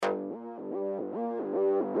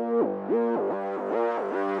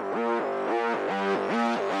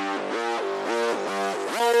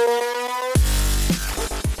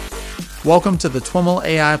Welcome to the TWIML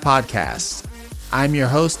AI Podcast. I'm your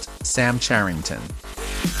host, Sam Charrington.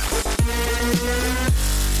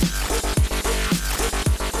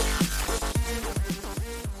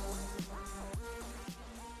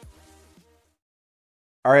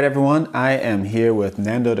 All right, everyone, I am here with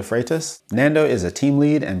Nando De Freitas. Nando is a team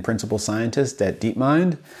lead and principal scientist at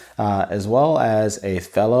DeepMind, as well as a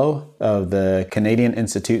fellow of the Canadian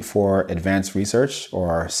Institute for Advanced Research,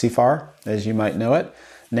 or CIFAR, as you might know it.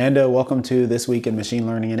 Nando, welcome to This Week in Machine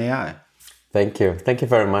Learning and AI. Thank you. Thank you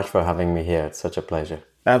very much for having me here. It's such a pleasure.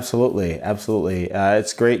 Absolutely.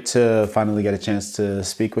 It's great to finally get a chance to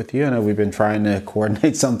speak with you. I know we've been trying to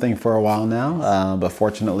coordinate something for a while now, but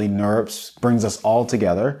fortunately NeurIPS brings us all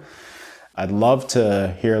together. I'd love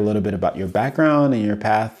to hear a little bit about your background and your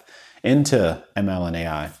path into ML and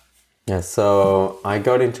AI. Yeah, so I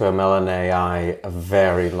got into ML and AI a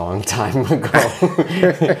very long time ago.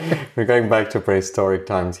 We're going back to prehistoric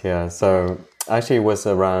times here. So actually it was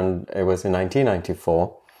in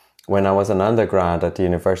 1994. When I was an undergrad at the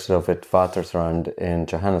University of Witwatersrand in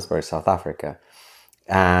Johannesburg, South Africa.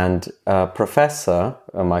 And a professor,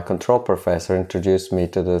 my control professor, introduced me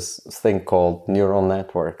to this thing called neural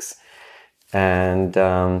networks. And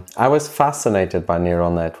I was fascinated by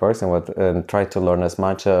neural networks and tried to learn as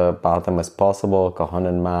much about them as possible,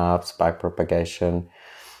 coordinate maps, backpropagation,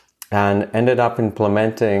 and ended up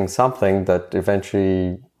implementing something that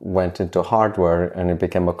eventually went into hardware, and it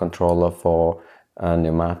became a controller for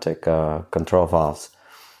pneumatic control valves.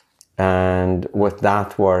 And with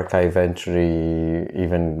that work, I eventually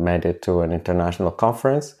even made it to an international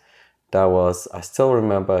conference. That was, I still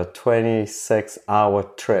remember, a 26-hour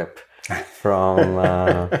trip from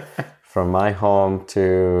my home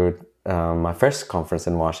to my first conference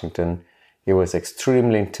in Washington. It was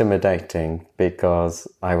extremely intimidating because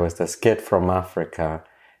I was this kid from Africa,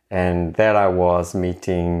 and there I was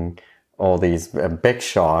meeting all these big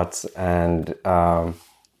shots and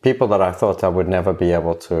people that I thought I would never be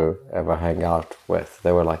able to ever hang out with.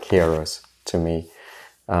 They were like heroes to me.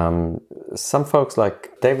 Some folks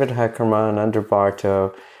like David Heckerman, Andrew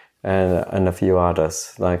Barto, and a few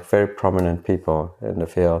others, like very prominent people in the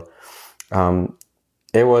field.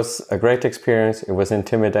 It was a great experience. It was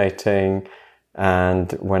intimidating.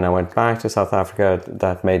 And when I went back to South Africa,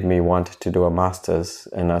 that made me want to do a master's.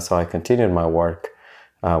 And so I continued my work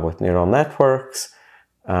with neural networks,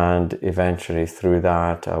 and eventually through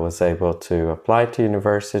that I was able to apply to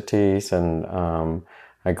universities, and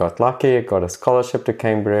I got lucky. I got a scholarship to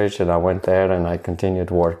Cambridge, and I went there and I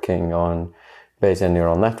continued working on Bayesian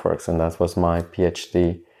neural networks, and that was my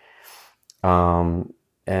PhD.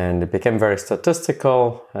 And it became very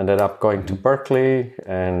statistical. Ended up going to Berkeley,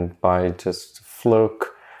 and by just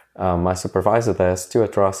fluke, my supervisor there,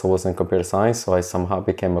 Stuart Russell, was in computer science, so I somehow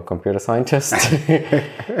became a computer scientist.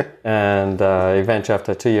 And eventually,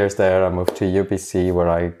 after 2 years there, I moved to UBC, where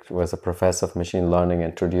I was a professor of machine learning,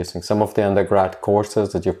 introducing some of the undergrad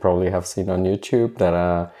courses that you probably have seen on YouTube.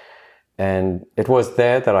 And it was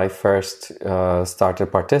there that I first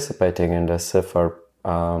started participating in the CIFAR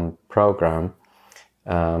program.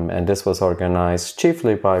 And this was organized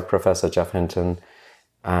chiefly by Professor Jeff Hinton.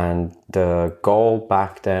 And the goal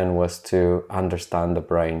back then was to understand the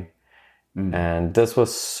brain. And this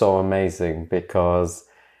was so amazing because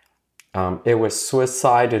it was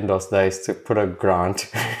suicide in those days to put a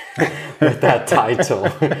grant with that title.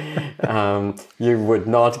 You would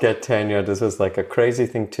not get tenure. This was like a crazy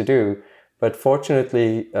thing to do. But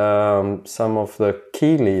fortunately, some of the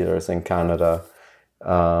key leaders in Canada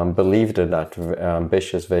believed in that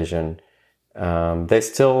ambitious vision. They're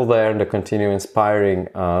still there and they continue inspiring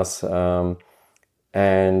us, and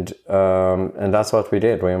that's what we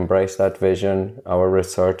did. We embraced that vision. Our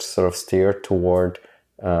research sort of steered toward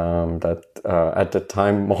that at the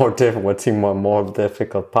time what seemed a more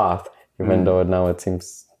difficult path, even though now it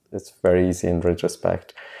seems it's very easy in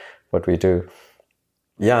retrospect what we do.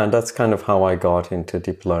 Yeah, and that's kind of how I got into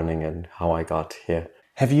deep learning and how I got here.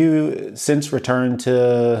 Have you since returned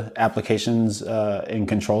to applications in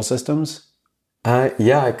control systems?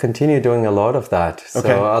 Yeah, I continue doing a lot of that. Okay.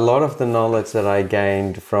 So a lot of the knowledge that I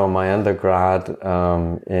gained from my undergrad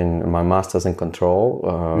in my master's in control,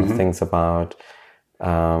 things about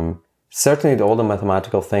certainly all the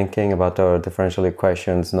mathematical thinking about the differential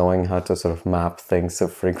equations, knowing how to sort of map things to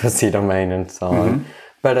frequency domain and so on,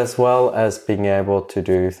 but as well as being able to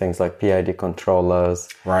do things like PID controllers.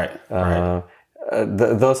 Right.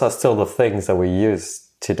 Those are still the things that we use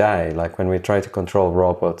today, like when we try to control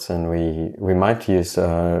robots, and we might use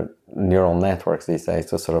neural networks these days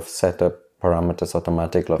to sort of set up parameters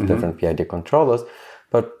automatically of different PID controllers.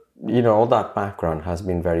 But, all that background has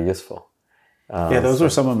been very useful. Those were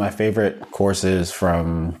some of my favorite courses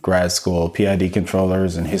from grad school, PID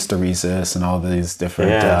controllers and hysteresis and all these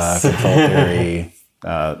different control theory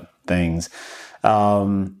things.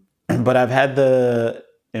 But I've had the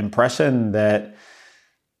impression that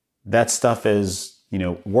stuff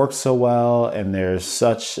works so well, and there's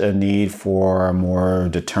such a need for a more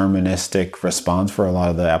deterministic response for a lot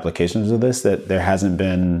of the applications of this that there hasn't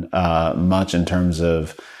been much in terms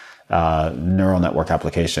of neural network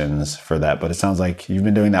applications for that. But it sounds like you've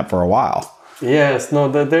been doing that for a while. Yes, no,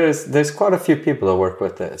 there's quite a few people that work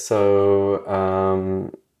with it. So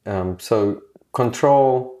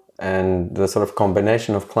control and the sort of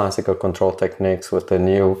combination of classical control techniques with the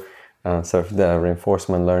new sort of the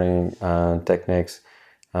reinforcement learning techniques.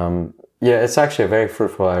 It's actually a very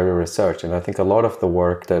fruitful area of research. And I think a lot of the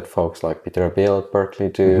work that folks like Peter Abbeel at Berkeley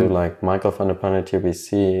do, like Michael van der Pan at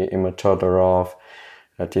UBC, Imad Chodorov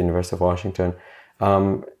at the University of Washington,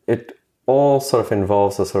 it all sort of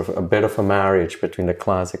involves a bit of a marriage between the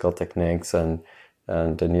classical techniques and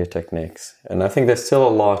the new techniques. And I think there's still a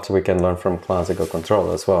lot we can learn from classical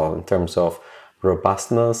control as well in terms of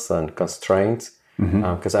robustness and constraints.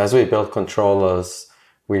 Because as we build controllers,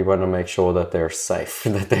 we want to make sure that they're safe,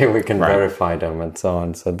 that we can verify them and so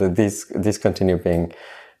on. So these continue being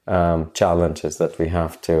challenges that we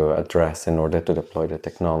have to address in order to deploy the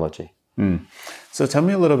technology. So tell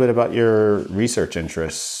me a little bit about your research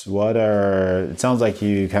interests. It sounds like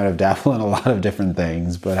you kind of dabble in a lot of different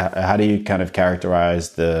things, but how do you kind of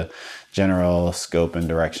characterize the general scope and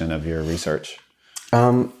direction of your research?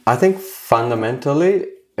 I think fundamentally,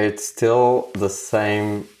 it's still the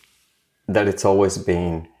same that it's always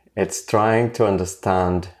been. It's trying to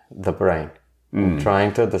understand the brain,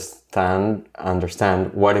 trying to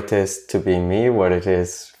understand what it is to be me, what it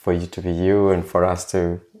is for you to be you, and for us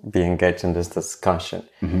to be engaged in this discussion.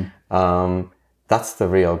 That's the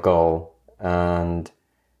real goal. And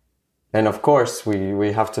of course,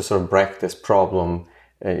 we have to sort of break this problem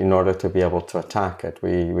in order to be able to attack it.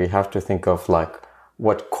 We have to think of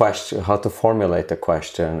how to formulate a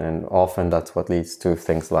question, and often that's what leads to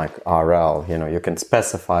things like RL. You can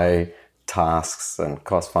specify tasks and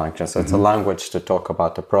cost functions. So it's a language to talk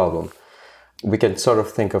about the problem. We can sort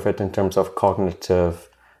of think of it in terms of cognitive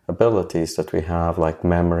abilities that we have, like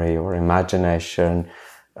memory or imagination,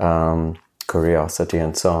 curiosity,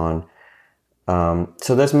 and so on.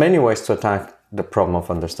 So there's many ways to attack the problem of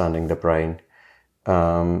understanding the brain.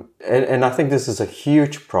 And I think this is a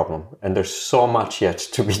huge problem, and there's so much yet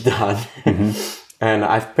to be done. And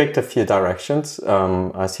I've picked a few directions.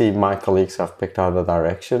 I see my colleagues have picked other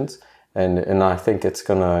directions, and I think it's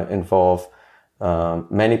going to involve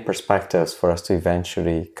many perspectives for us to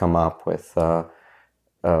eventually come up with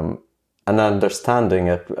an understanding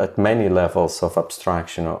at many levels of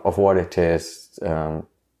abstraction of what it is,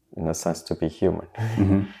 in a sense, to be human.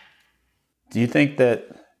 Do you think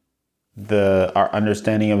that our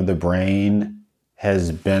understanding of the brain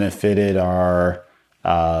has benefited our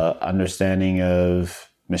understanding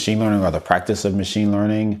of machine learning, or the practice of machine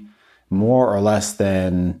learning, more or less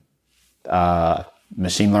than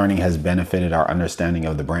machine learning has benefited our understanding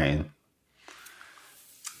of the brain?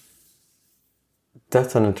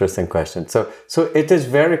 That's an interesting question. So it is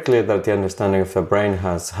very clear that the understanding of the brain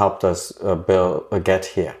has helped us get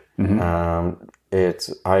here.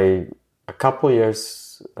 A couple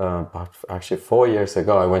years, actually 4 years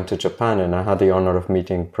ago, I went to Japan, and I had the honor of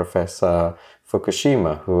meeting Professor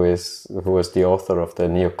Fukushima, who was the author of the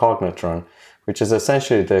neocognitron, which is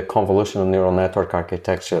essentially the convolutional neural network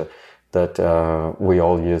architecture that we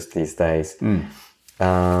all use these days.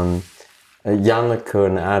 Yann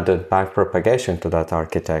LeCun added backpropagation to that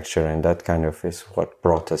architecture, and that kind of is what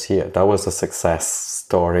brought us here. That was a success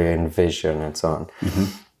story in vision and so on.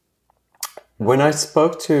 When I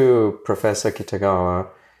spoke to Professor Kitagawa,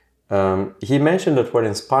 he mentioned that what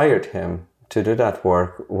inspired him to do that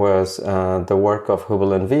work was the work of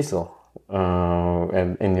Hubel and Wiesel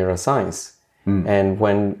in neuroscience. And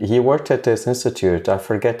when he worked at this institute, I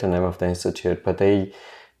forget the name of the institute, but they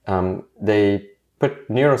put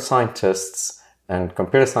neuroscientists and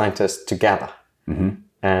computer scientists together.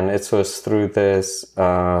 And it was through this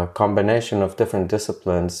combination of different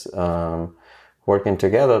disciplines working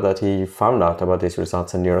together that he found out about these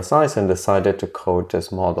results in neuroscience and decided to code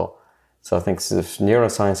this model. So I think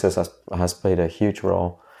neuroscience has played a huge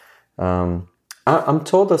role. I'm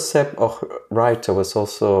told that Sepp Reiter was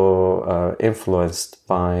also influenced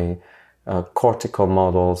by cortical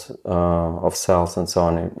models of cells and so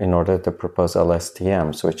on in order to propose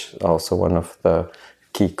LSTMs, which are also one of the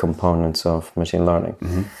key components of machine learning.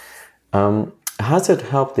 Has it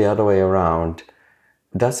helped the other way around?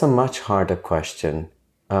 That's a much harder question.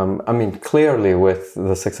 I mean, clearly with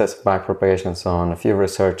the success of backpropagation and so on, a few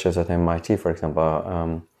researchers at MIT, for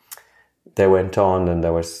example, they went on and they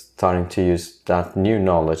were starting to use that new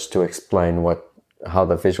knowledge to explain how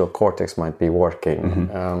the visual cortex might be working,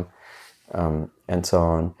 and so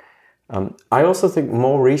on. I also think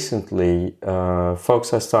more recently,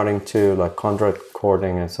 folks are starting to, like Conrad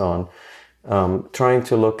Kording and so on, trying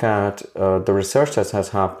to look at the research that has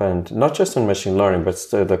happened, not just in machine learning, but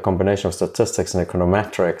the combination of statistics and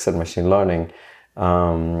econometrics and machine learning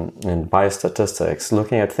and biostatistics,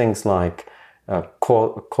 looking at things like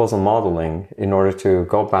causal modeling in order to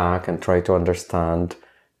go back and try to understand,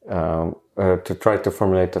 to try to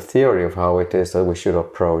formulate a theory of how it is that we should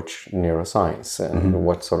approach neuroscience and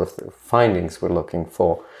what sort of findings we're looking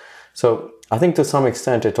for. So I think to some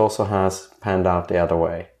extent it also has panned out the other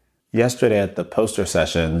way. Yesterday at the poster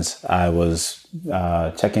sessions, I was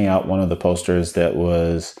checking out one of the posters that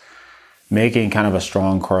was making kind of a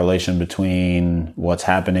strong correlation between what's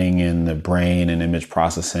happening in the brain and image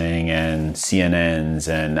processing and CNNs.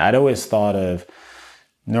 And I'd always thought of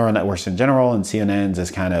neural networks in general and CNNs as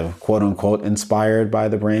kind of quote unquote inspired by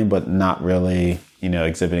the brain, but not really,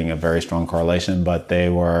 exhibiting a very strong correlation. But they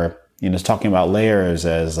were, talking about layers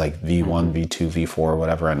as like V1, V2, V4,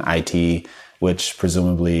 whatever, and IT, which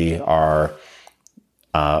presumably are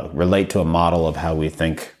relate to a model of how we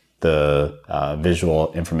think the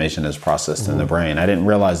visual information is processed in the brain. I didn't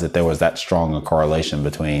realize that there was that strong a correlation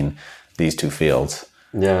between these two fields.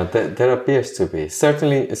 Yeah, there appears to be.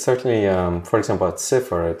 Certainly, for example, at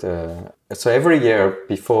CIFAR, so every year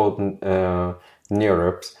before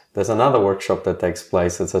NeurIPS, there's another workshop that takes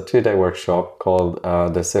place. It's a 2-day workshop called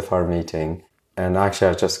the CIFAR meeting. And actually,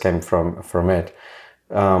 I just came from it.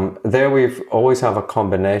 There we've always have a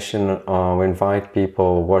combination. We invite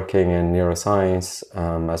people working in neuroscience,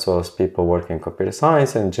 as well as people working in computer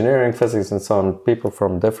science, engineering, physics, and so on, people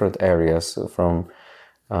from different areas, from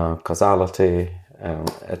causality,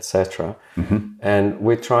 etc. And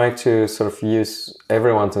we try to sort of use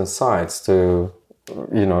everyone's insights to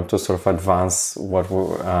sort of advance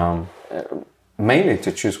mainly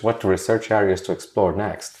to choose what research areas to explore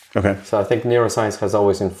next. Okay. So I think neuroscience has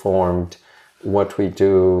always informed what we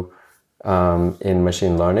do in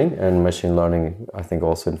machine learning, and machine learning, I think,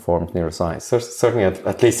 also informed neuroscience. So certainly,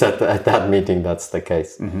 at least at that meeting, that's the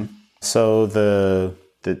case. So the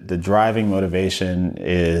driving motivation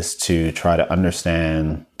is to try to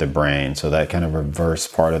understand the brain. So that kind of reverse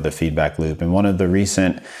part of the feedback loop. And one of the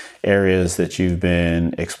recent areas that you've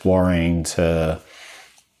been exploring to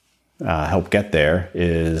help get there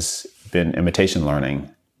is been imitation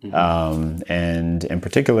learning. And in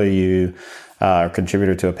particular, you are a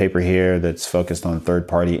contributor to a paper here that's focused on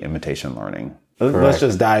third-party imitation learning. Correct. Let's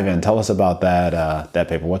just dive in. Tell us about that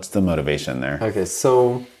paper. What's the motivation there? Okay,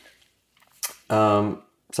 so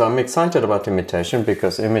I'm excited about imitation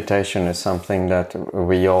because imitation is something that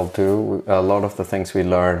we all do. A lot of the things we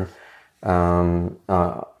learn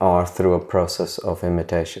are through a process of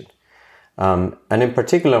imitation. And in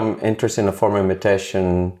particular, I'm interested in a form of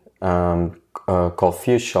imitation called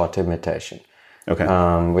fuse shot imitation. Okay.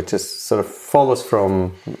 Which is sort of follows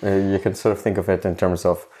from, you can sort of think of it in terms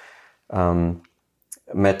of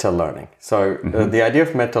meta-learning. So the idea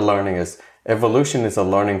of meta-learning is evolution is a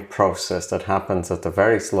learning process that happens at a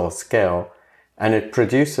very slow scale, and it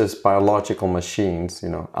produces biological machines,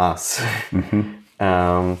 us.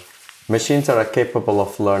 Machines that are capable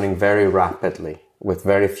of learning very rapidly with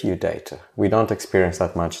very few data. We don't experience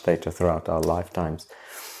that much data throughout our lifetimes.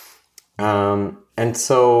 And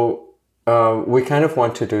so we kind of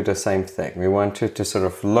want to do the same thing. We want to sort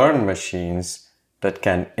of learn machines that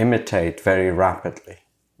can imitate very rapidly.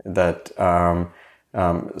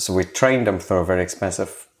 So we train them through a very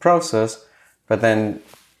expensive process, but then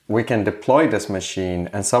we can deploy this machine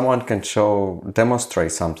and someone can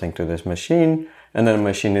demonstrate something to this machine, and then the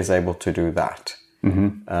machine is able to do that.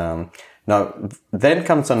 Now, then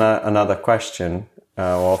comes another question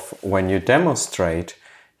of when you demonstrate,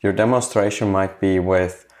 your demonstration might be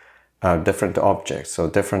with different objects, so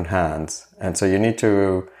different hands. And so you need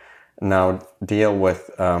to now deal with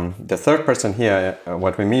the third person here.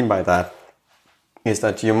 What we mean by that is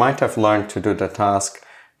that you might have learned to do the task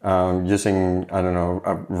using,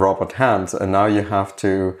 robot hands, and now you have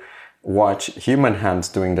to watch human hands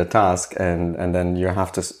doing the task, and then you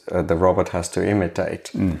have to, the robot has to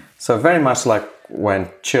imitate. So very much like when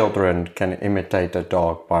children can imitate a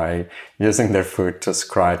dog by using their foot to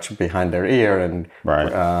scratch behind their ear, and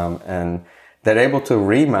and they're able to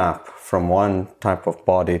remap from one type of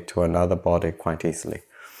body to another body quite easily.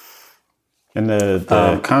 And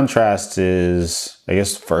the contrast is, I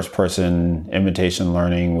guess, first-person imitation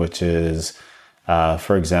learning, which is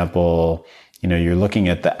For example, you're looking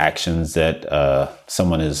at the actions that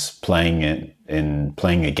someone is playing in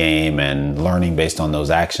playing a game and learning based on those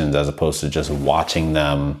actions, as opposed to just watching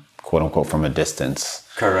them, quote unquote, from a distance.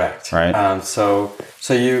 Correct. Right. So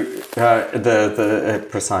you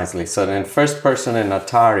precisely. So in first person in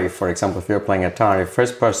Atari, for example, if you're playing Atari,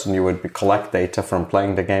 first person you would collect data from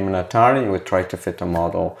playing the game in Atari. You would try to fit a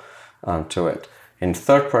model to it. In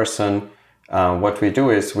third person, what we do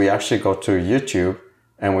is we actually go to YouTube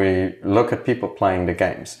and we look at people playing the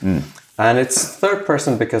games. And it's third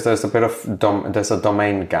person because there's a bit of there's a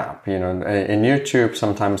domain gap. In YouTube,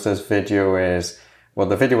 sometimes this video is, well,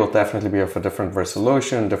 the video will definitely be of a different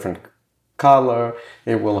resolution, different color.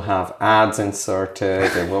 It will have ads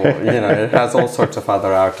inserted. It will, it has all sorts of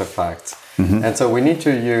other artifacts. And so we need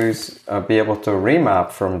to be able to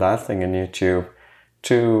remap from that thing in YouTube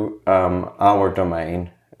to our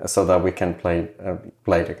domain so that we can play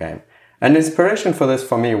the game. And inspiration for this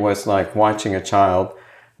for me was like watching a child,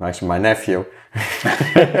 actually my nephew,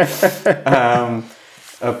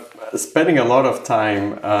 spending a lot of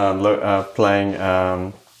time playing.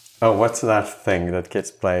 What's that thing that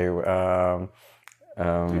kids play?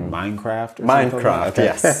 Minecraft. Minecraft, okay.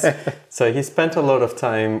 Yes. So he spent a lot of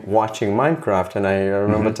time watching Minecraft, and I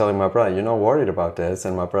remember telling my brother, "You're not worried about this?"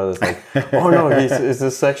 And my brother's like, "Oh no, this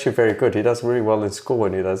is actually very good. He does really well in school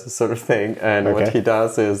when he does this sort of thing." And what he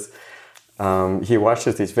does is he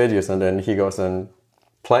watches these videos and then he goes and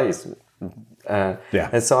plays.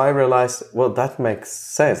 And so I realized, well, that makes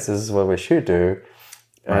sense. This is what we should do.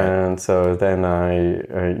 Right. And so then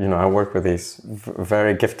I work with these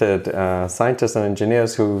very gifted scientists and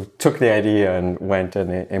engineers who took the idea and went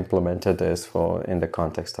and implemented this in the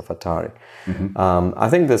context of Atari. I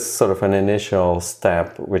think this is sort of an initial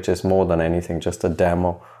step, which is more than anything just a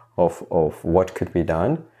demo of what could be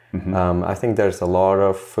done. I think there's a lot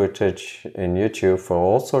of footage in YouTube for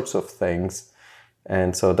all sorts of things.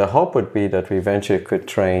 And so the hope would be that we eventually could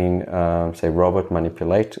train, say, robot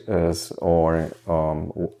manipulators or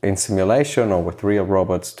in simulation or with real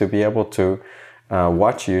robots to be able to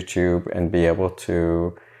watch YouTube and be able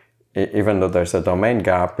to, even though there's a domain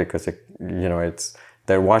gap because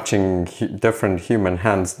they're watching different human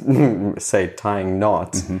hands, say, tying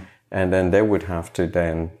knots, and then they would have to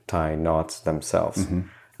then tie knots themselves.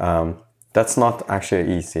 That's not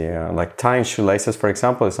actually easy. Like tying shoelaces, for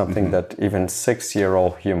example, is something that even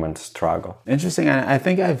 6-year-old humans struggle. Interesting. I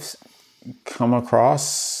think I've come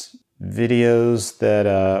across videos that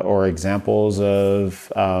or examples of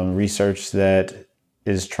research that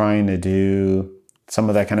is trying to do some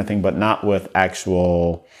of that kind of thing, but not with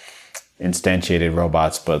actual instantiated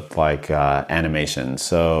robots, but like animation.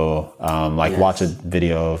 So watch a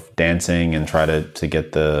video of dancing and try to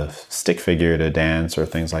get the stick figure to dance or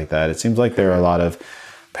things like that. It seems like there are a lot of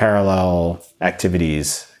parallel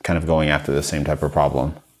activities kind of going after the same type of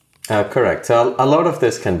problem. Correct. So a lot of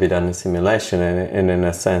this can be done in simulation, and in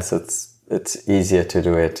a sense it's easier to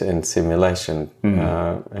do it in simulation.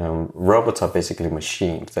 Robots are basically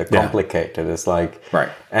machines. They're complicated. It's like,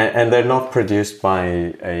 and they're not produced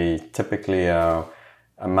by typically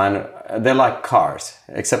they're like cars,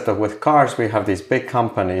 except that with cars we have these big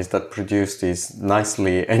companies that produce these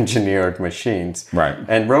nicely engineered machines. Right.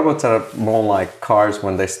 And robots are more like cars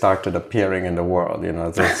when they started appearing in the world.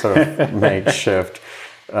 They're sort of makeshift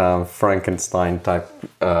Frankenstein type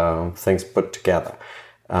things put together.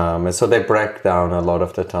 And so they break down a lot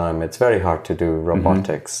of the time. It's very hard to do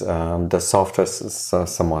robotics. The software is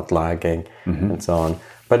somewhat lagging and so on.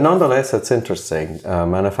 But nonetheless, it's interesting.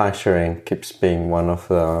 Manufacturing keeps being one of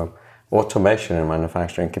the... Automation in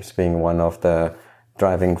manufacturing keeps being one of the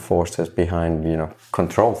driving forces behind,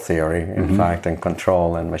 control theory, in fact, and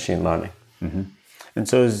control and machine learning. And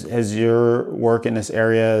so has your work in this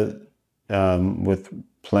area with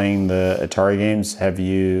playing the Atari games,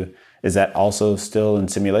 is that also still in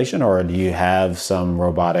simulation, or do you have some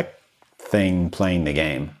robotic thing playing the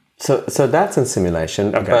game? So that's in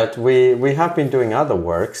simulation, but we have been doing other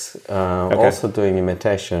works, also doing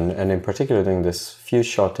imitation, and in particular doing this few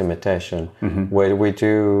shot imitation, where we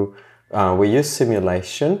use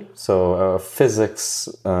simulation, so physics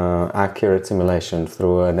accurate simulation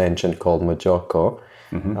through an engine called MuJoCo.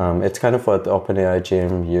 It's kind of what OpenAI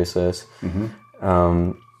Gym uses.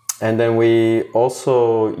 And then we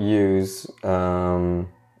also use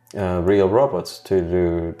real robots to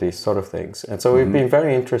do these sort of things. And so we've been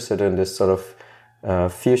very interested in this sort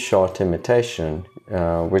of few shot imitation,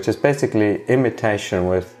 which is basically imitation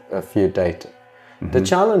with a few data. The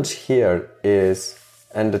challenge here is,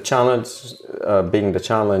 and the challenge being the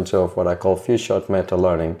challenge of what I call few shot meta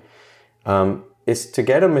learning, is to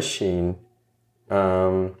get a machine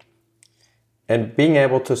and being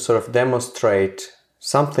able to sort of demonstrate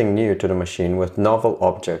something new to the machine with novel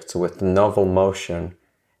objects, with novel motion,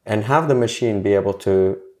 and have the machine be able to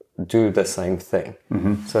do the same thing.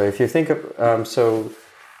 So if you think of,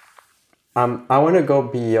 I want to go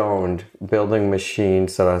beyond building machines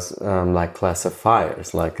that are like classifiers,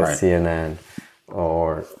 like a CNN,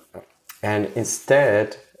 and instead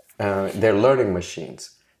they're learning machines.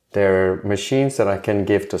 They're machines that I can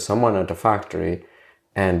give to someone at the factory,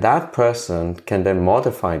 and that person can then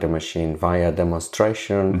modify the machine via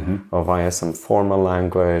demonstration or via some formal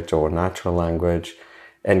language or natural language,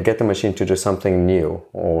 and get the machine to do something new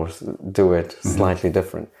or do it slightly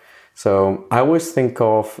different. So I always think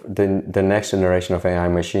of the next generation of AI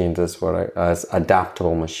machines as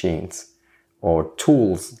adaptable machines or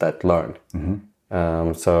tools that learn.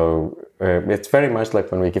 It's very much like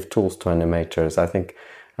when we give tools to animators. I think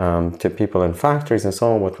to people in factories and so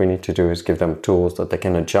on, what we need to do is give them tools that they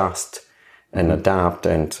can adjust and adapt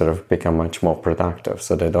and sort of become much more productive,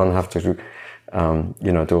 so they don't have to do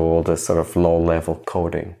all this sort of low-level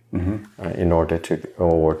coding in order to,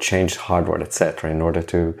 or change hardware, etc., in order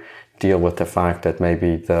to deal with the fact that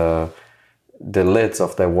maybe the lids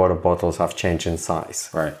of their water bottles have changed in size.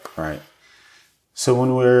 Right. So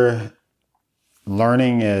when we're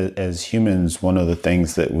learning as humans, one of the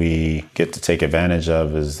things that we get to take advantage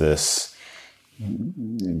of is this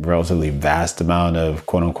relatively vast amount of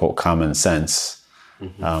quote unquote common sense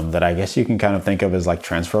that I guess you can kind of think of as like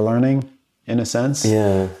transfer learning in a sense.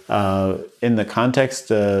 Yeah. In the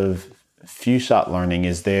context of few-shot learning,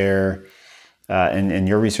 is there, in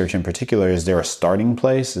your research in particular, is there a starting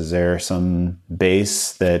place? Is there some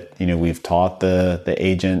base that, we've taught the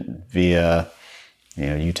agent via,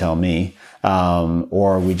 you tell me,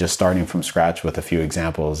 or are we just starting from scratch with a few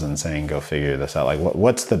examples and saying, go figure this out? Like,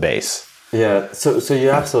 what's the base? Yeah, so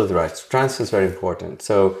you're absolutely right. Transfer is very important.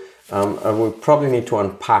 So we probably need to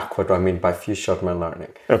unpack what I mean by few-shot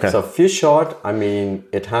learning. Okay. So few-shot, I mean,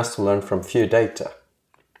 it has to learn from few data.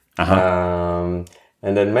 And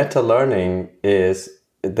then meta-learning is,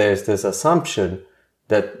 there's this assumption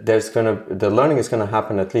that the learning is going to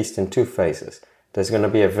happen at least in two phases. There's going to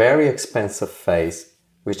be a very expensive phase,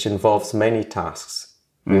 which involves many tasks.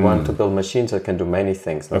 We want to build machines that can do many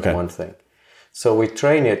things, not one thing. So we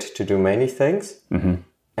train it to do many things.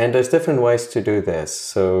 And there's different ways to do this.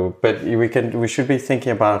 So, but we should be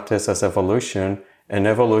thinking about this as evolution, and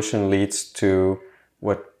evolution leads to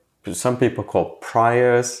what some people call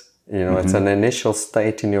priors. It's an initial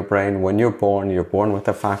state in your brain. When you're born with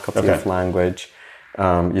a faculty of language.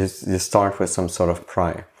 You start with some sort of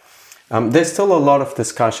prior. There's still a lot of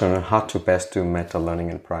discussion on how to best do meta learning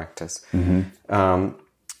in practice.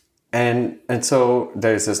 And so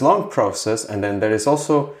there's this long process, and then there is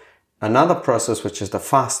also another process, which is the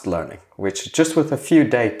fast learning, which just with a few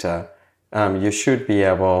data, you should be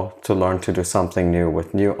able to learn to do something new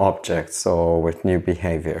with new objects or with new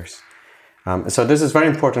behaviors. So this is very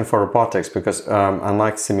important for robotics because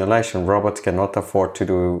unlike simulation, robots cannot afford to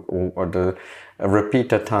do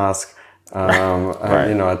repeat a task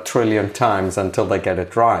a trillion times until they get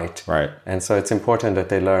it right. And so it's important that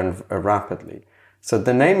they learn rapidly. So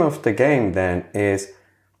the name of the game then is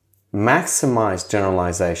maximize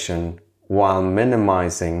generalization while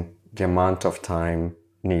minimizing the amount of time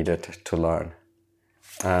needed to learn.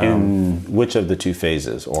 In which of the two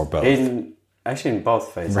phases, or both? Actually, in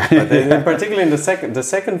both phases. But particularly in the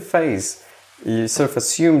second phase, you sort of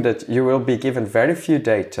assume that you will be given very few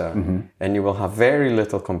data and you will have very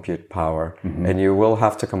little compute power and you will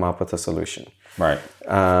have to come up with a solution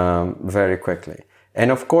very quickly. And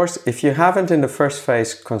of course, if you haven't in the first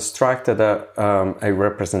phase constructed a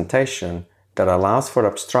representation that allows for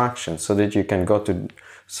abstraction so that you can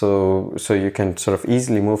so you can sort of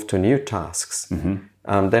easily move to new tasks,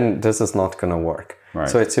 then this is not going to work.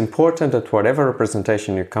 So it's important that whatever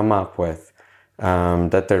representation you come up with,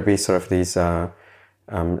 that there be sort of these,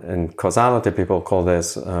 in causality people call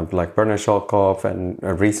this, like Bernard Sholkov and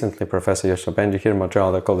recently Professor Yoshua Bengio here in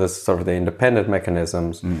Montreal, they call this sort of the independent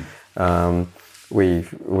mechanisms.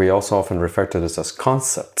 We also often refer to this as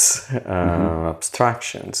concepts,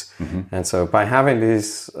 abstractions. And so by having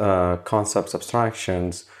these concepts,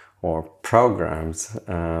 abstractions, or programs,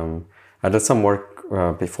 I did some work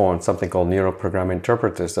before on something called neural program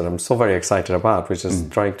interpreters that I'm so very excited about, which is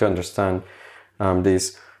trying to understand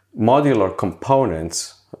these modular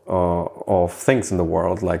components of things in the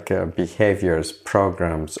world, like behaviors,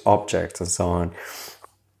 programs, objects, and so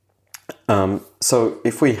on. So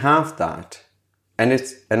if we have that, and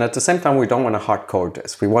at the same time, we don't want to hard code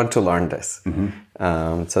this. We want to learn this.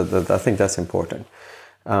 So I think that's important.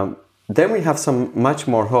 then we have some much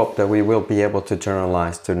more hope that we will be able to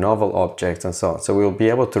generalize to novel objects and so on. So we'll be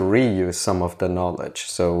able to reuse some of the knowledge.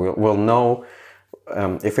 So we'll know,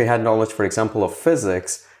 if we had knowledge, for example, of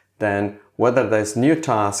physics, then whether this new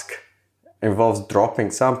task involves dropping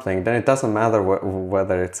something, then it doesn't matter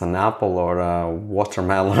whether it's an apple or a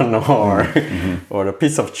watermelon or or a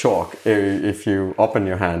piece of chalk. If you open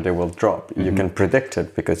your hand, it will drop. You can predict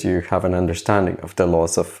it because you have an understanding of the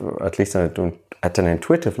laws of, at least at an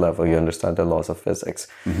intuitive level, you understand the laws of physics.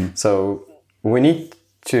 So we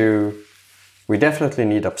definitely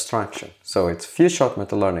need abstraction. So it's few-shot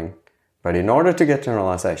meta-learning, but in order to get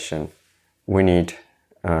generalization, we need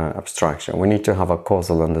abstraction. We need to have a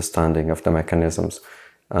causal understanding of the mechanisms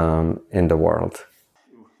in the world.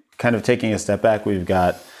 Kind of taking a step back, we've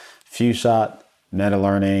got few-shot,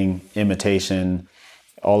 meta-learning, imitation.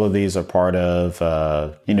 All of these are part of,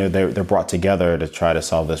 they're brought together to try to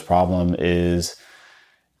solve this problem. Is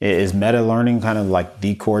meta-learning kind of like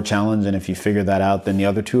the core challenge? And if you figure that out, then the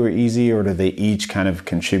other two are easy, or do they each kind of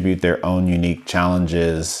contribute their own unique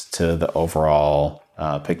challenges to the overall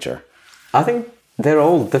picture? I think they're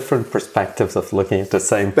all different perspectives of looking at the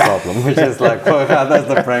same problem, which is like, well, how does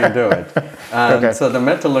the brain do it? Okay. So the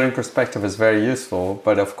meta-learning perspective is very useful,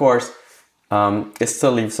 but of course, it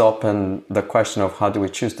still leaves open the question of how do we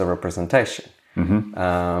choose the representation.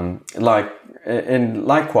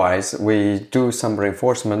 Likewise, we do some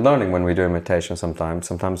reinforcement learning when we do imitation sometimes.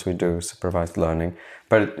 Sometimes we do supervised learning.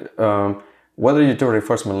 But whether you do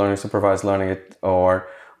reinforcement learning, supervised learning, or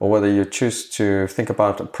whether you choose to think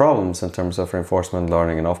about problems in terms of reinforcement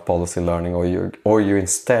learning and off-policy learning, or you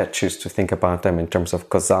instead choose to think about them in terms of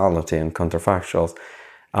causality and counterfactuals,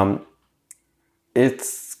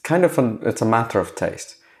 it's kind of it's a matter of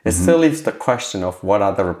taste. It still leaves the question of what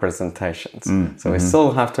are the representations. So we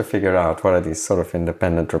still have to figure out what are these sort of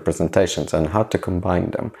independent representations and how to combine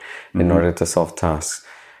them in order to solve tasks.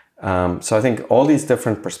 So I think all these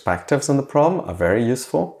different perspectives on the problem are very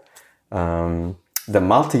useful. The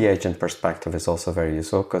multi-agent perspective is also very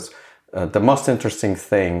useful because the most interesting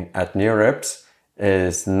thing at NeurIPS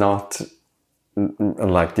is not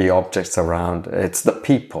like the objects around, it's the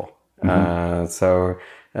people.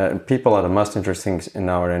 People are the most interesting in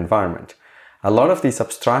our environment. A lot of these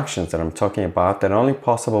abstractions that I'm talking about, they're only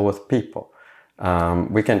possible with people.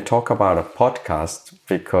 We can talk about a podcast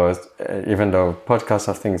because even though podcasts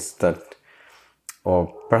are things that,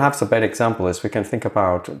 or perhaps a better example is we can think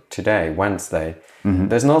about today, Wednesday.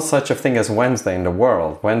 There's no such a thing as Wednesday in the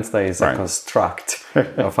world. Wednesday is a construct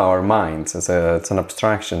of our minds. It's an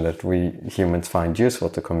abstraction that we humans find useful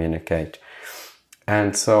to communicate.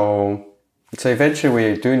 And so eventually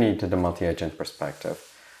we do need the multi-agent perspective.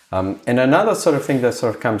 And another sort of thing that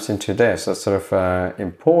sort of comes into this, that's sort of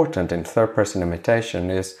important in third-person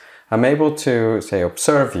imitation is I'm able to, say,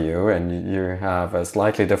 observe you, and you have a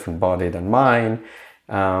slightly different body than mine,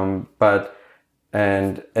 and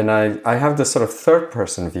I have this sort of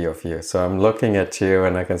third-person view of you. So I'm looking at you,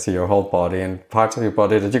 and I can see your whole body and parts of your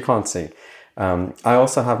body that you can't see. I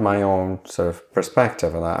also have my own sort of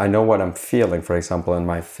perspective, and I know what I'm feeling, for example, in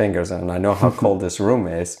my fingers, and I know how cold this room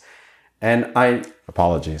is. And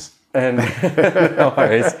apologies. And no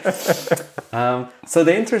worries. So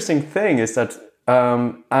the interesting thing is that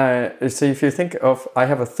so if you think of, I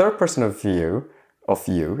have a third person view of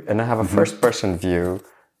you, and I have a first person view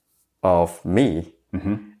of me.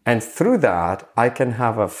 And through that, I can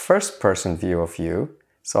have a first person view of you.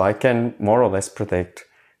 So I can more or less predict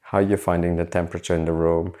how you're finding the temperature in the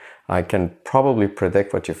room. I can probably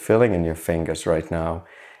predict what you're feeling in your fingers right now.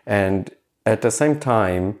 And at the same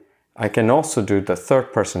time, I can also do the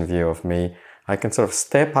third person view of me. I can sort of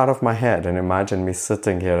step out of my head and imagine me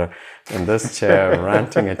sitting here in this chair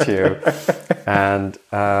ranting at you. And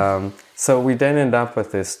so we then end up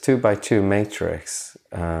with this 2x2 matrix.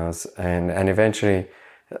 And eventually,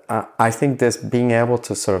 I think this being able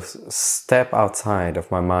to sort of step outside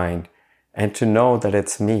of my mind and to know that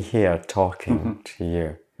it's me here talking to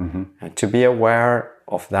you. And to be aware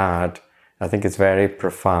of that, I think it's very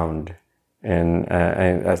profound and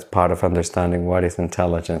as part of understanding what is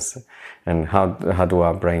intelligence and how do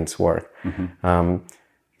our brains work.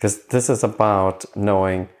 Because this is about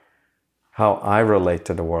knowing how I relate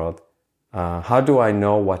to the world. How do I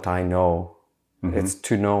know what I know? It's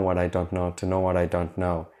to know what I don't know, to know what I don't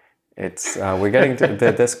know. It's we're getting to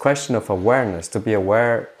this question of awareness, to be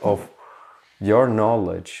aware of your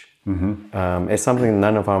knowledge. It's something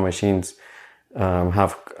none of our machines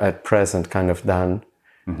have at present kind of done.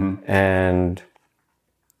 And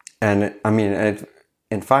I mean,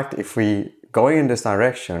 in fact, if we going in this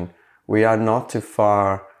direction, we are not too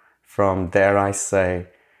far from, dare I say,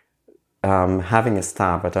 having a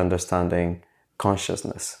stab at understanding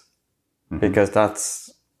consciousness, because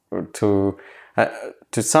that's to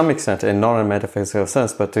some extent, in not a metaphysical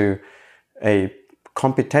sense, but to a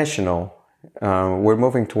computational. We're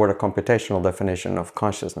moving toward a computational definition of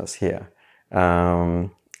consciousness here.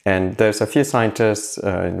 And there's a few scientists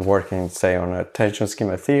working, say, on attention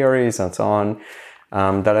schema theories and so on,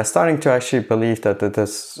 that are starting to actually believe that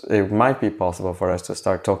it might be possible for us to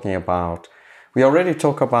start talking about. We already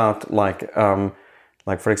talk about like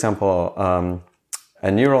for example, a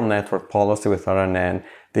neural network policy with RNN.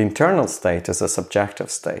 The internal state is a subjective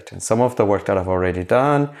state, and some of the work that I've already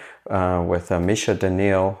done with Misha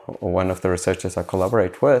Daniil, one of the researchers I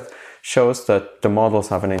collaborate with, shows that the models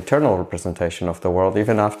have an internal representation of the world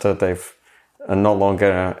even after they've no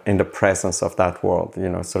longer in the presence of that world. You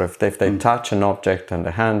know, sort of if they touch an object and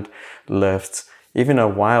the hand lifts, even a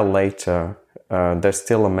while later, there's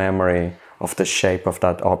still a memory of the shape of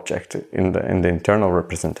that object in the internal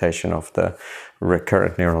representation of the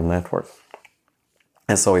recurrent neural network.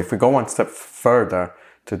 And so if we go one step further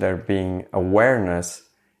to there being awareness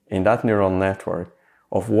in that neural network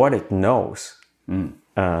of what it knows,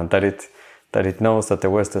 that it knows that there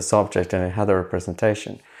was this object and it had a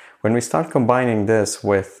representation. When we start combining this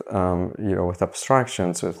with with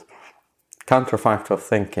abstractions, with counterfactual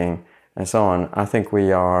thinking and so on, I think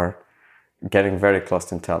we are getting very close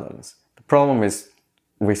to intelligence. The problem is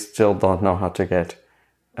we still don't know how to get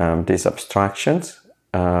these abstractions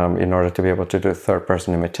in order to be able to do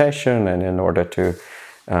third-person imitation and in order to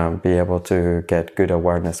be able to get good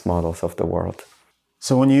awareness models of the world.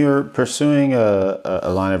 So when you're pursuing a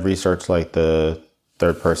line of research like the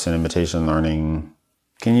third-person imitation learning,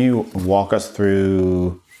 can you walk us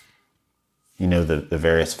through, the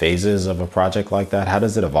various phases of a project like that? How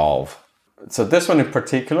does it evolve? So this one in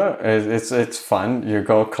particular, it's fun. You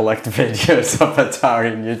go collect videos of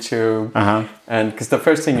Atari and YouTube, and because the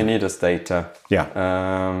first thing you need is data.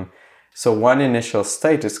 Yeah. So one initial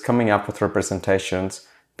state is coming up with representations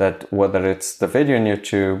that, whether it's the video on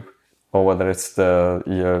YouTube or whether it's the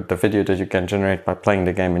video that you can generate by playing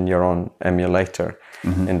the game in your own emulator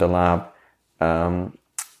in the lab.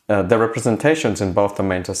 The representations in both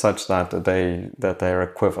domains are such that they are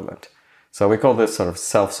equivalent. So we call this sort of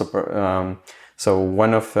so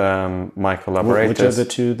one of my collaborators... Which are the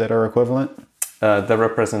two that are equivalent? The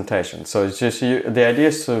representation. So it's just the idea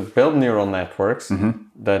is to build neural networks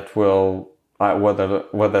that will,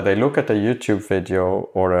 whether they look at a YouTube video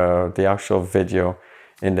or the actual video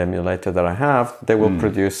in the emulator that I have, they will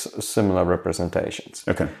produce similar representations.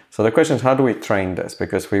 Okay. So the question is, how do we train this?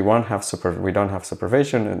 Because we don't have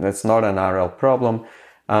supervision, and it's not an RL problem.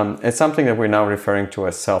 It's something that we're now referring to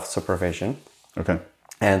as self-supervision. Okay.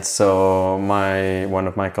 And so one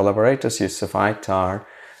of my collaborators, Yusuf Aitar,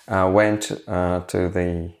 went to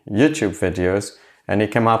the YouTube videos, and he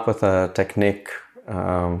came up with a technique,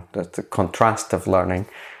 that's the contrastive learning,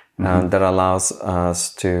 that allows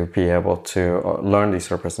us to be able to learn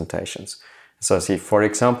these representations. So he, for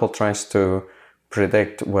example, tries to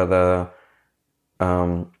predict whether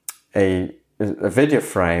a video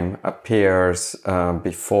frame appears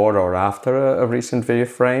before or after a recent video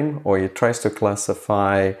frame, or he tries to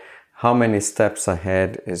classify how many steps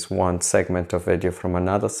ahead is one segment of video from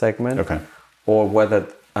another segment, or whether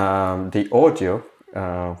the audio,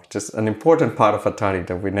 which is an important part of Atari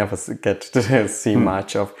that we never get to see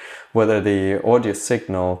much of, whether the audio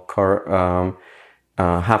signal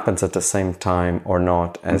happens at the same time or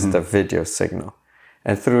not as the video signal.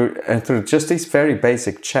 And through just these very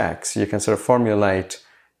basic checks, you can sort of formulate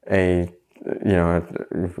training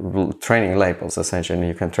labels, essentially.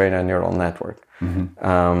 You can train a neural network.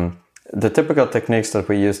 The typical techniques that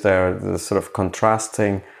we use there, the sort of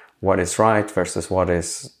contrasting what is right versus what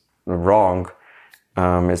is wrong,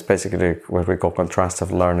 is basically what we call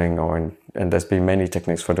contrastive learning, and there's been many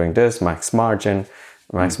techniques for doing this. Max margin,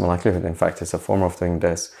 maximal likelihood, in fact, is a form of doing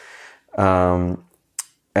this. And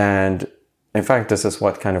in fact, this is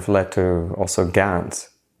what kind of led to also GANs.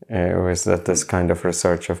 Was that this kind of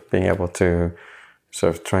research of being able to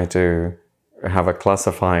sort of try to have a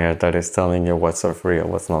classifier that is telling you what's sort of real,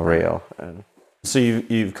 what's not real. So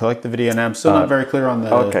you've collected the video, and I'm still not very clear on the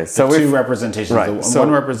two representations. Right,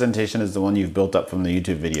 one representation is the one you've built up from the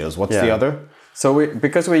YouTube videos. What's the other? So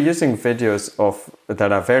because we're using videos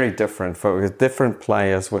that are very different, with different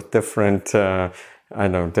players, with different,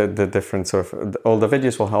 the different sort of, all the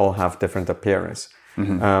videos will all have different appearance.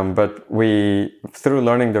 But through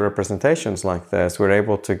learning the representations like this, we're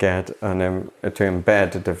able to get to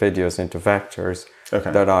embed the videos into vectors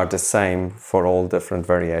that are the same for all different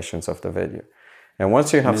variations of the video. And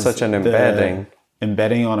once you have such an embedding...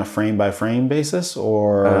 embedding on a frame by frame basis,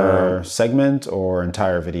 or segment, or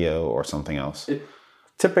entire video, or something else?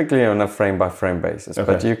 Typically on a frame by frame basis,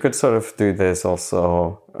 Okay. but you could sort of do this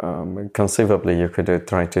also. Conceivably, you could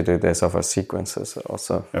try to do this over sequences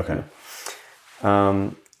also. Okay.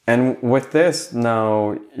 And with this,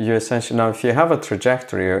 now if you have a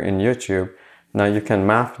trajectory in YouTube, now you can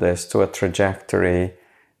map this to a trajectory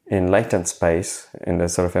in latent space, in the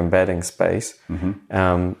sort of embedding space.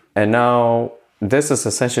 And now this is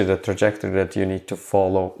essentially the trajectory that you need to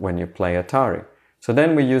follow when you play Atari. So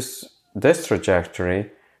then we use this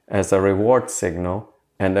trajectory as a reward signal,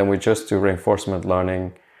 and then we just do reinforcement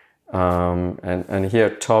learning. And here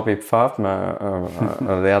Toby Pfaff,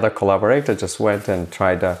 the other collaborator, just went and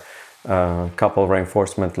tried a couple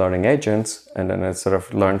reinforcement learning agents, and then it sort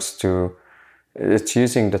of learns to, it's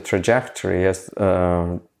using the trajectory as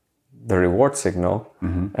the reward signal,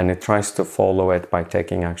 and it tries to follow it by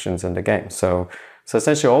taking actions in the game. So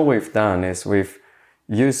essentially all we've done is we've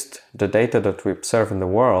used the data that we observe in the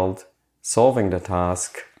world, solving the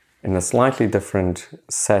task in a slightly different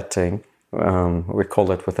setting. We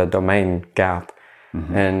call it with a domain gap,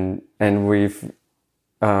 and we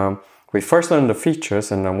first learn the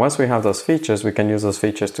features, and then once we have those features, we can use those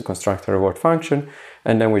features to construct a reward function,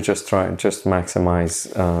 and then we just try and just maximize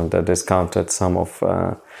the discounted sum of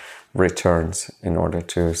returns in order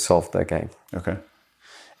to solve the game. Okay.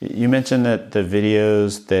 You mentioned that the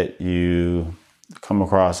videos that you come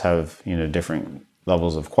across have, different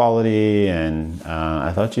levels of quality, and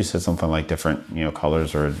I thought you said something like different,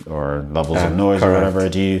 colors or levels of noise. Correct. Or whatever.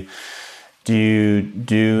 Do you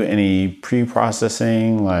do any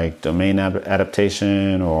pre-processing, like domain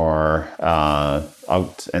adaptation, or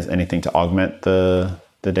anything to augment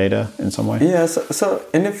the data in some way? Yeah, so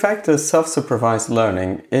in effect, the self-supervised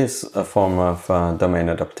learning is a form of domain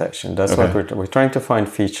adaptation. That's what we're trying to find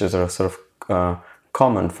features that are sort of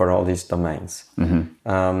common for all these domains. In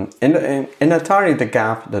Atari,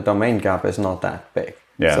 the domain gap is not that big.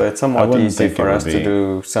 Yeah. So it's somewhat easy for us to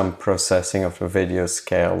do some processing of the video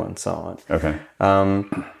scale and so on. Okay.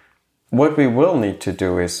 What we will need to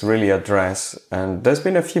do is really address, and there's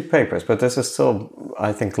been a few papers, but this is still,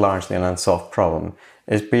 I think, largely an unsolved problem,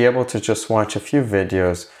 is be able to just watch a few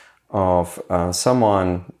videos of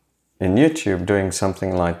someone in YouTube doing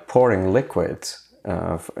something like pouring liquids,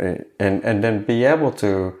 and then be able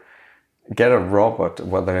to get a robot,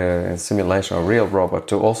 whether a simulation or a real robot,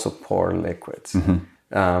 to also pour liquids.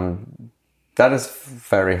 That is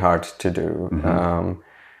very hard to do.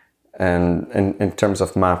 And in terms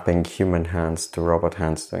of mapping human hands to robot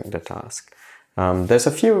hands doing the task. There's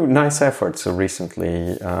a few nice efforts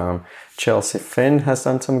recently. Chelsea Finn has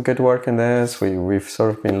done some good work in this. We've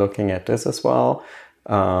sort of been looking at this as well.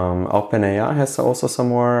 OpenAI has also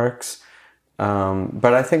some works.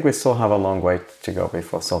 But I think we still have a long way to go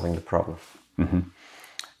before solving the problem.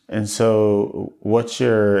 And so what's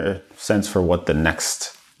your sense for what the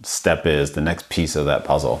next step is, the next piece of that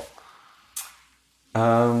puzzle?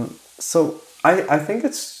 So I think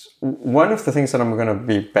it's one of the things that I'm going to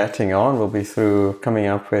be betting on will be through coming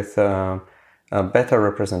up with better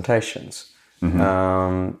representations.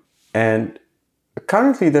 And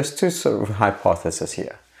currently there's two sort of hypotheses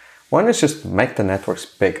here. One is just make the networks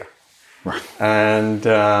bigger. Right. And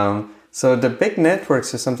so the big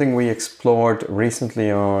networks is something we explored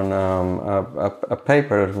recently on a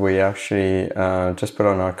paper that we actually just put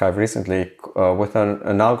on arXiv recently with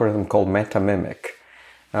an algorithm called MetaMimic.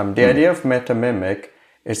 The idea of MetaMimic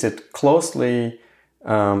is it closely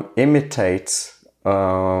imitates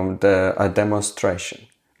a demonstration.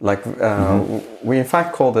 Like we in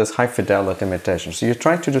fact call this high fidelity imitation. So you're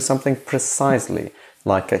trying to do something precisely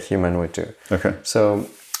like a human would do. Okay. So,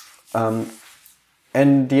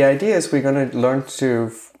 and the idea is we're going to learn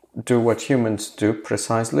to do what humans do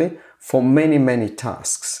precisely for many, many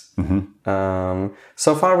tasks.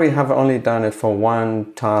 So far we have only done it for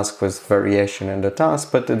one task with variation in the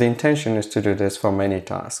task, but the intention is to do this for many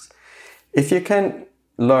tasks. If you can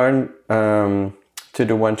learn to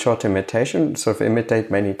do one-shot imitation, sort of imitate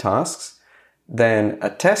many tasks, then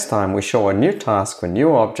at test time we show a new task with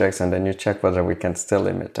new objects, and then you check whether we can still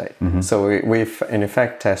imitate. So we've in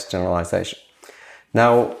effect test generalization.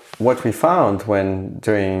 Now, what we found when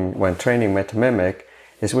training MetaMimic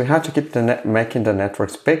is we had to keep making the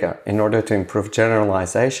networks bigger in order to improve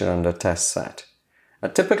generalization on the test set.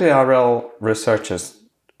 Typically, RL researchers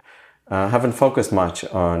haven't focused much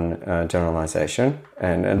on generalization,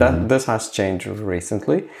 and that this has changed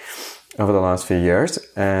recently over the last few years.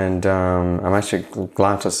 And I'm actually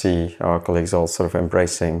glad to see our colleagues all sort of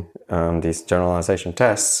embracing these generalization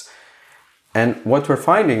tests. And what we're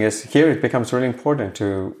finding is here it becomes really important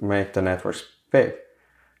to make the networks big.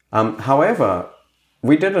 However,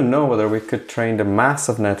 we didn't know whether we could train the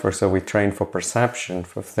massive networks that we trained for perception,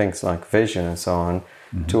 for things like vision and so on,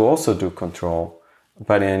 to also do control.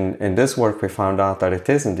 But in this work, we found out that it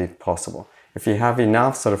is indeed possible. If you have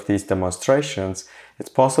enough sort of these demonstrations, it's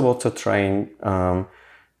possible to train,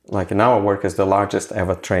 like in our work is the largest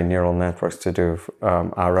ever trained neural networks to do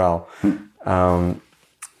RL,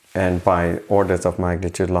 and by orders of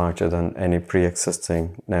magnitude larger than any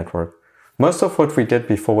pre-existing network. Most of what we did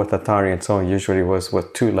before with Atari and so on usually was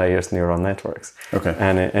with 2 layers neural networks. Okay.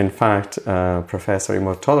 And in fact, Professor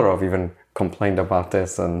Imre Todorov even complained about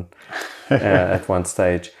this and at one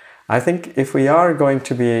stage. I think if we are going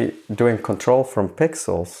to be doing control from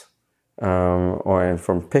pixels, or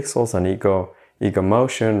from pixels and ego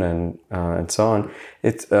motion and so on,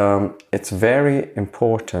 it's very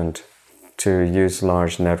important to use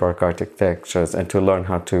large network architectures and to learn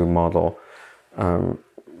how to model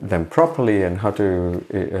them properly and how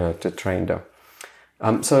to train them.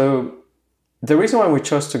 So the reason why we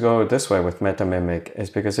chose to go this way with MetaMimic is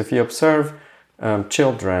because if you observe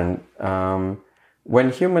children,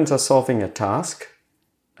 when humans are solving a task,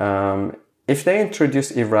 if they introduce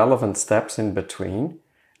irrelevant steps in between,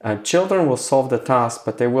 children will solve the task,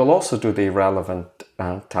 but they will also do the irrelevant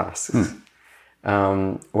tasks.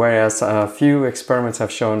 Whereas a few experiments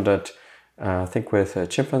have shown that, I think with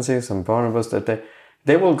chimpanzees and bonobos, that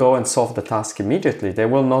they will go and solve the task immediately. They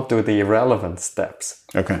will not do the irrelevant steps.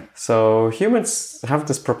 Okay. So humans have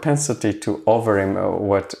this propensity to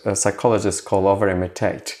what psychologists call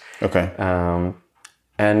over-imitate. Okay.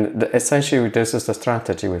 And essentially, this is the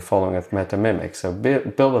strategy we're following with MetaMimic. So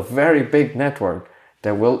build a very big network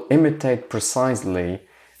that will imitate precisely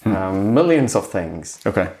millions of things.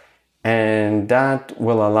 Okay. And that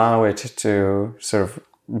will allow it to sort of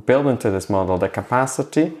build into this model the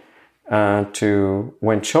capacity to,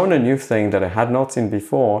 when shown a new thing that it had not seen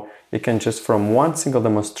before, it can just from one single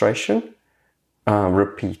demonstration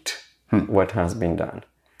repeat what has been done.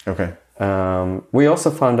 Okay. We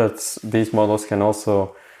also found that these models can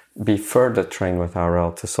also be further trained with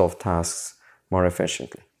RL to solve tasks more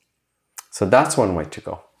efficiently. So that's one way to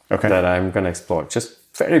go that I'm going to explore. Just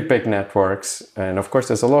very big networks. And of course,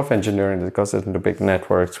 there's a lot of engineering that goes into big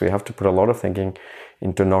networks. We have to put a lot of thinking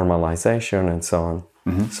into normalization and so on.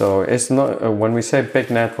 So it's not, when we say big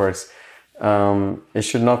networks, it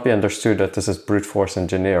should not be understood that this is brute force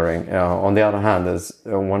engineering. On the other hand,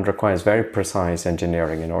 one requires very precise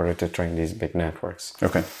engineering in order to train these big networks.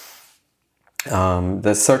 Okay.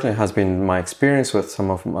 That certainly has been my experience with some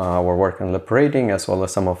of our work on liberating, as well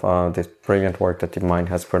as some of the brilliant work that DeepMind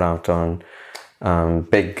has put out on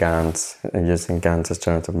big GANs, using GANs as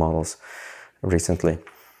generative models recently.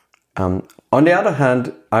 On the other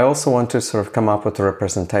hand, I also want to sort of come up with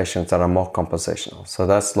representations that are more compositional. So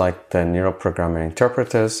that's like the neural programming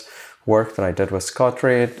interpreters work that I did with Scott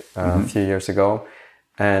Reed a few years ago.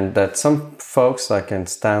 And that some folks folks in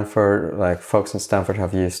Stanford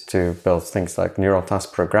have used to build things like neural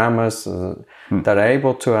task programmers that are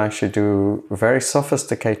able to actually do very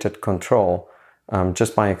sophisticated control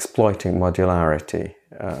just by exploiting modularity,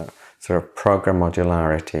 sort of program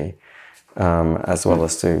modularity, as well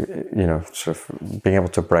as to, sort of being able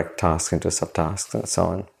to break tasks into subtasks and so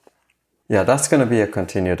on. Yeah, that's going to be a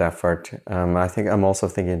continued effort. I think I'm also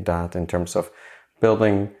thinking that in terms of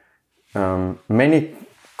building many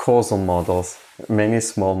causal models, many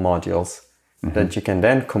small modules that you can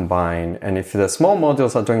then combine. And if the small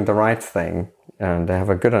modules are doing the right thing and they have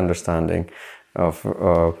a good understanding of,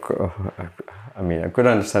 a good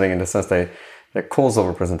understanding in the sense they're causal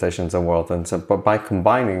representations of the world. And so, but by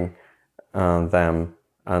combining them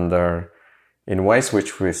in ways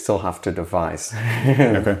which we still have to devise,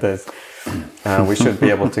 we should be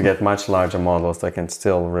able to get much larger models that can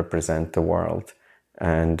still represent the world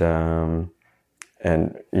and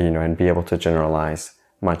be able to generalize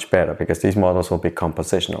much better, because these models will be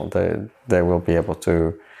compositional. They will be able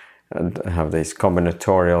to have this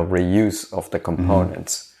combinatorial reuse of the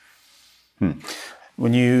components.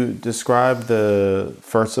 When you describe the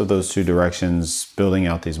first of those two directions, building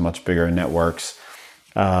out these much bigger networks,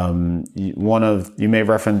 you made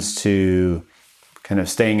reference to kind of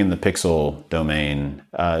staying in the pixel domain.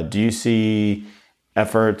 Do you see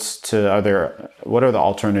efforts what are the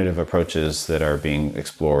alternative approaches that are being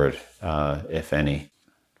explored, if any?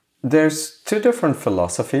 There's two different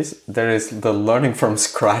philosophies. There is the learning from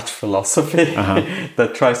scratch philosophy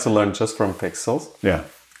that tries to learn just from pixels. Yeah.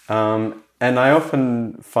 And I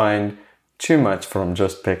often find too much from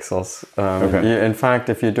just pixels. In fact,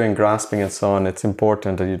 if you're doing grasping and so on, it's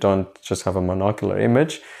important that you don't just have a monocular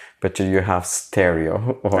image, but you have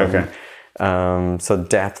stereo. So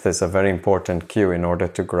depth is a very important cue in order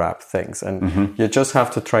to grab things. And you just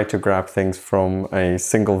have to try to grab things from a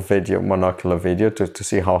single video, monocular video, to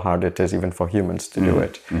see how hard it is even for humans to do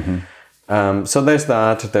it. So there's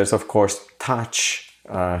that. There's, of course, touch,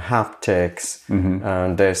 haptics.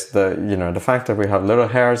 And there's the fact that we have little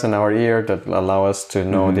hairs in our ear that allow us to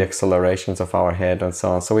know the accelerations of our head and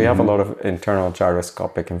so on. So we have a lot of internal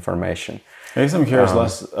gyroscopic information. I guess I'm curious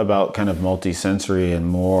less about kind of multisensory and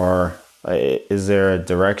more, is there a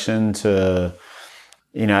direction to,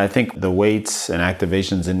 I think the weights and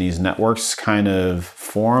activations in these networks kind of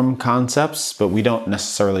form concepts, but we don't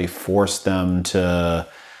necessarily force them to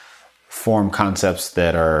form concepts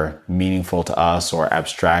that are meaningful to us or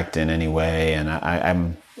abstract in any way. And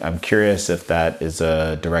I'm curious if that is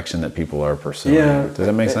a direction that people are pursuing. Yeah, does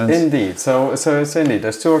that make sense? Indeed. So it's indeed,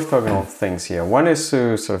 there's two orthogonal things here. One is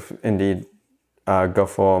to sort of indeed go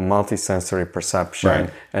for multisensory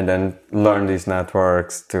perception and then learn these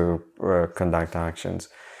networks to conduct actions.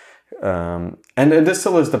 And this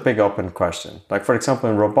still is the big open question. Like, for example,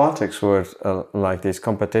 in robotics, with like these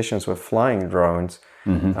competitions with flying drones,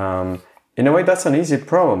 in a way, that's an easy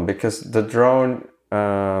problem because the drone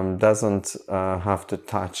doesn't have to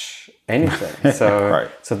touch anything. So,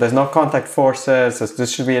 so there's no contact forces.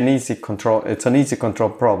 This should be an easy control. It's an easy control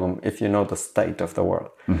problem if you know the state of the world.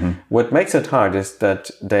 What makes it hard is that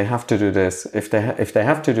they have to do this. If they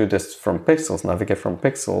have to do this from pixels, navigate from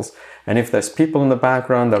pixels, and if there's people in the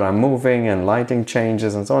background that are moving and lighting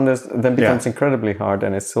changes and so on, then becomes incredibly hard,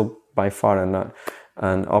 and it's still by far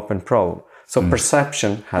an open problem. So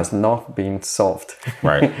perception has not been solved.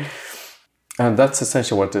 And that's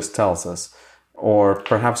essentially what this tells us. Or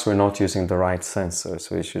perhaps we're not using the right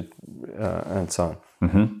sensors. We should, and so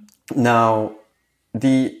on. Now,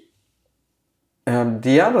 the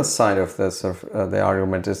other side of this, the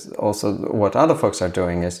argument is also what other folks are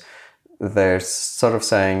doing is they're sort of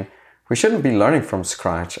saying we shouldn't be learning from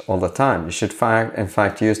scratch all the time. You should, in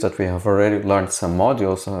fact, use that we have already learned some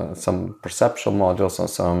modules, some perceptual modules, or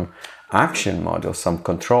some action modules, some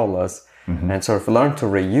controllers, and sort of learn to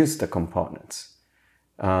reuse the components.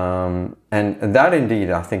 And that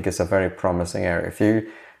indeed, I think, is a very promising area. If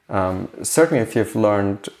you certainly, if you've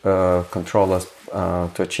learned controllers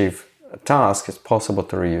to achieve a task, it's possible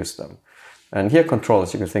to reuse them. And here,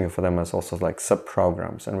 controllers, you can think of them as also like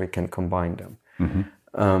subprograms, and we can combine them.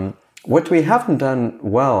 What we haven't done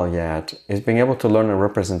well yet is being able to learn a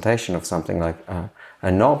representation of something like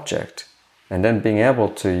an object, and then being able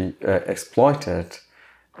to exploit it,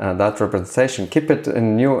 that representation, keep it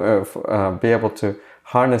in be able to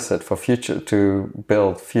harness it for future, to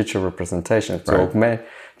build future representations,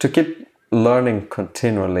 to keep learning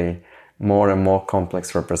continually more and more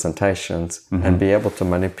complex representations, and be able to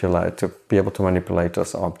manipulate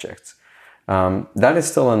those objects. That is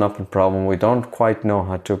still an open problem. We don't quite know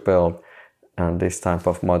how to build this type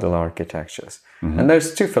of modular architectures. And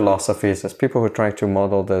there's two philosophies. There's people who try to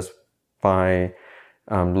model this by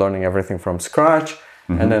learning everything from scratch,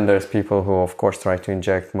 and then there's people who, of course, try to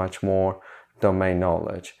inject much more domain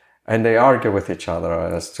knowledge. And they argue with each other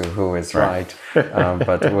as to who is right.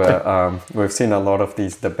 But we've seen a lot of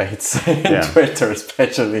these debates in Twitter,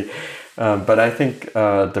 especially. But I think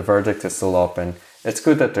the verdict is still open. It's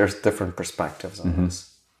good that there's different perspectives on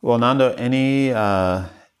this. Well, Nando, any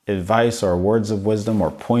advice or words of wisdom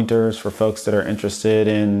or pointers for folks that are interested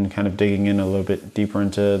in kind of digging in a little bit deeper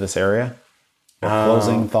into this area? Or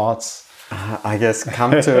closing thoughts? I guess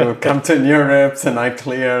come to NeurIPS and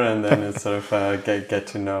iClear, and then it's sort of get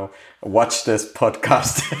to know, watch this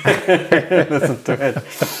podcast, listen to it,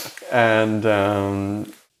 and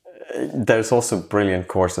there's also brilliant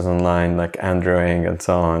courses online like Andrewing and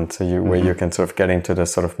so on, so where you can sort of get into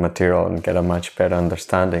this sort of material and get a much better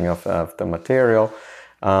understanding of the material.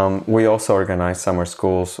 We also organize summer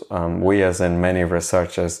schools. We, as in many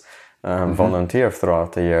researchers, volunteer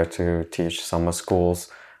throughout the year to teach summer schools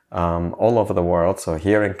all over the world. So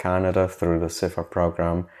here in Canada through the CIFAR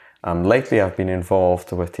program. Lately, I've been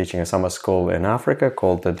involved with teaching a summer school in Africa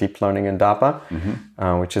called the Deep Learning Indaba,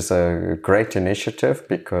 which is a great initiative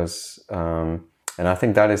because, and I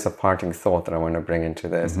think that is a parting thought that I want to bring into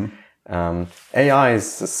this. AI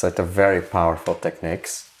is a set of very powerful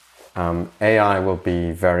techniques. AI will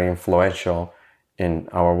be very influential in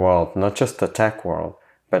our world, not just the tech world,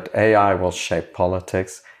 but AI will shape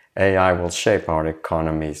politics, AI will shape our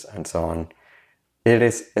economies, and so on. It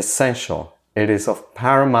is essential. It is of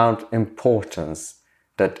paramount importance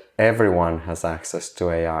that everyone has access to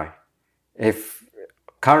AI. If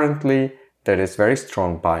currently there is very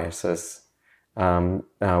strong biases,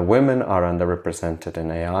 women are underrepresented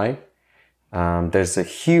in AI, There's a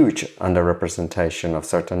huge underrepresentation of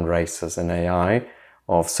certain races in AI,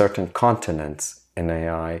 of certain continents in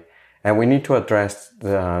AI, and we need to address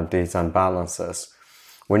these imbalances.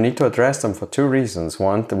 We need to address them for two reasons.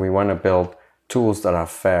 One, we want to build tools that are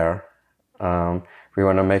fair. We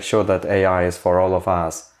want to make sure that AI is for all of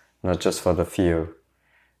us, not just for the few.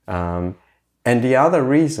 And the other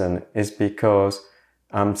reason is because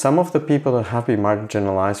some of the people that have been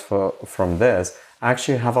marginalized from this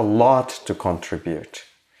actually have a lot to contribute.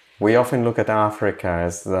 We often look at Africa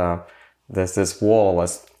as there's this wall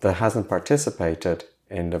that hasn't participated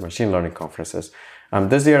in the machine learning conferences.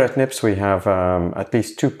 This year at NIPS we have at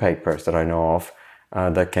least 2 papers that I know of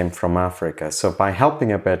that came from Africa. So by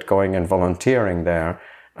helping a bit, going and volunteering there,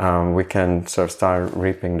 we can sort of start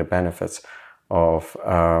reaping the benefits of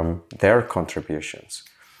their contributions.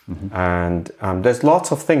 Mm-hmm. And there's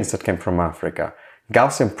lots of things that came from Africa.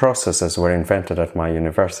 Gaussian processes were invented at my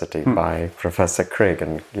university by Professor Krigg,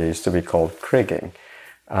 and it used to be called Krigging.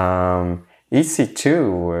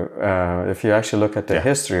 EC2, if you actually look at the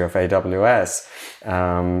history of AWS,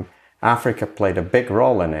 Africa played a big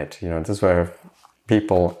role in it. This were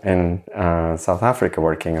people in South Africa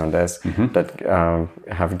working on this that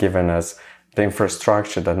have given us the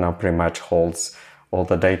infrastructure that now pretty much holds all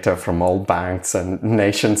the data from all banks and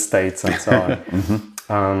nation states and so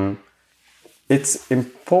on. It's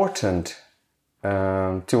important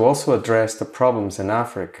to also address the problems in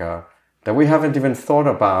Africa that we haven't even thought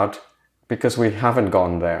about because we haven't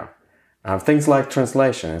gone there. Things like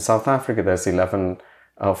translation. In South Africa, there's 11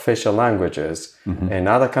 official languages. In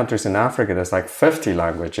other countries in Africa, there's like 50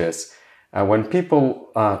 languages. When people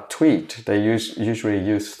tweet, they usually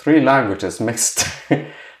use 3 languages mixed.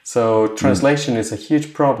 So translation is a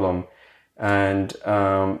huge problem. And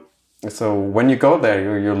so when you go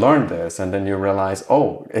there, you learn this, and then you realize,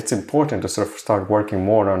 it's important to sort of start working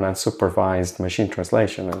more on unsupervised machine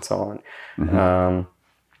translation and so on.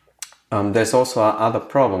 There's also other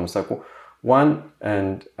problems. Like one,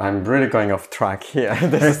 and I'm really going off track here.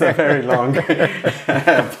 This is a very long.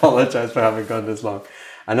 I apologize for having gone this long.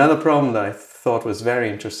 Another problem that I thought was very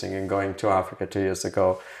interesting in going to Africa 2 years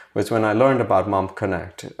ago was when I learned about Mom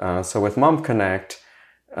Connect. So with Mom Connect,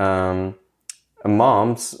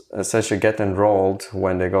 moms essentially get enrolled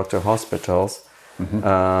when they go to hospitals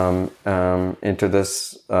into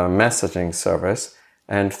this messaging service.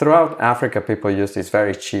 And throughout Africa, people use these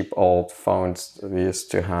very cheap old phones that we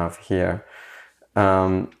used to have here.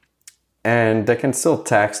 And they can still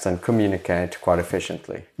text and communicate quite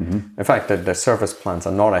efficiently. In fact, the service plans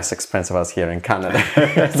are not as expensive as here in Canada.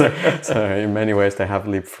 so in many ways, they have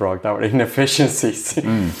leapfrogged our inefficiencies.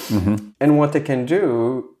 And what they can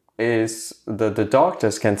do is the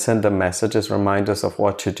doctors can send them messages, reminders of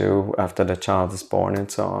what to do after the child is born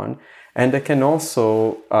and so on. And they can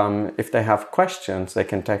also, if they have questions, they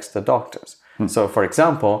can text the doctors. So, for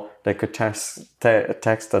example, they could text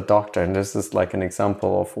the doctor, and this is like an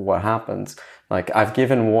example of what happens. Like, I've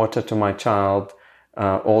given water to my child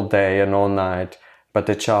all day and all night, but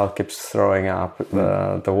the child keeps throwing up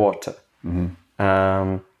the water.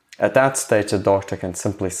 At that stage, the doctor can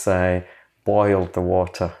simply say, boil the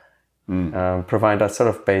water, provide that sort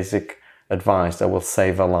of basic advice that will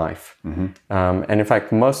save a life. And in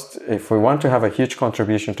fact, if we want to have a huge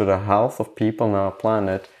contribution to the health of people on our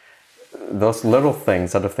planet, those little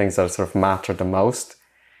things are the things that sort of matter the most.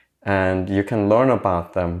 And you can learn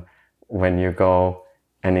about them when you go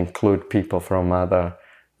and include people from other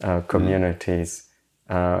communities.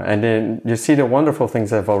 And then you see the wonderful things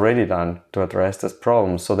they've already done to address this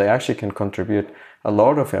problem. So they actually can contribute a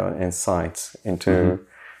lot of insights into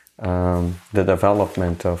the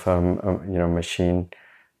development of machine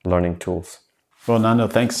learning tools. Well, Nando,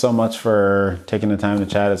 thanks so much for taking the time to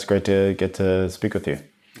chat. It's great to get to speak with you.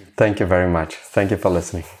 Thank you very much. Thank you for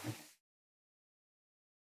listening.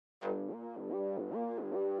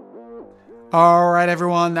 All right,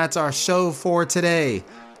 everyone, that's our show for today.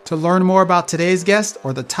 To learn more about today's guest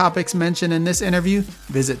or the topics mentioned in this interview,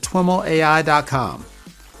 visit twimlai.com.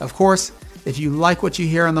 Of course, if you like what you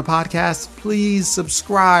hear on the podcast, please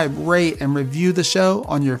subscribe, rate, and review the show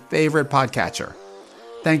on your favorite podcatcher.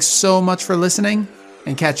 Thanks so much for listening,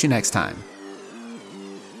 and catch you next time.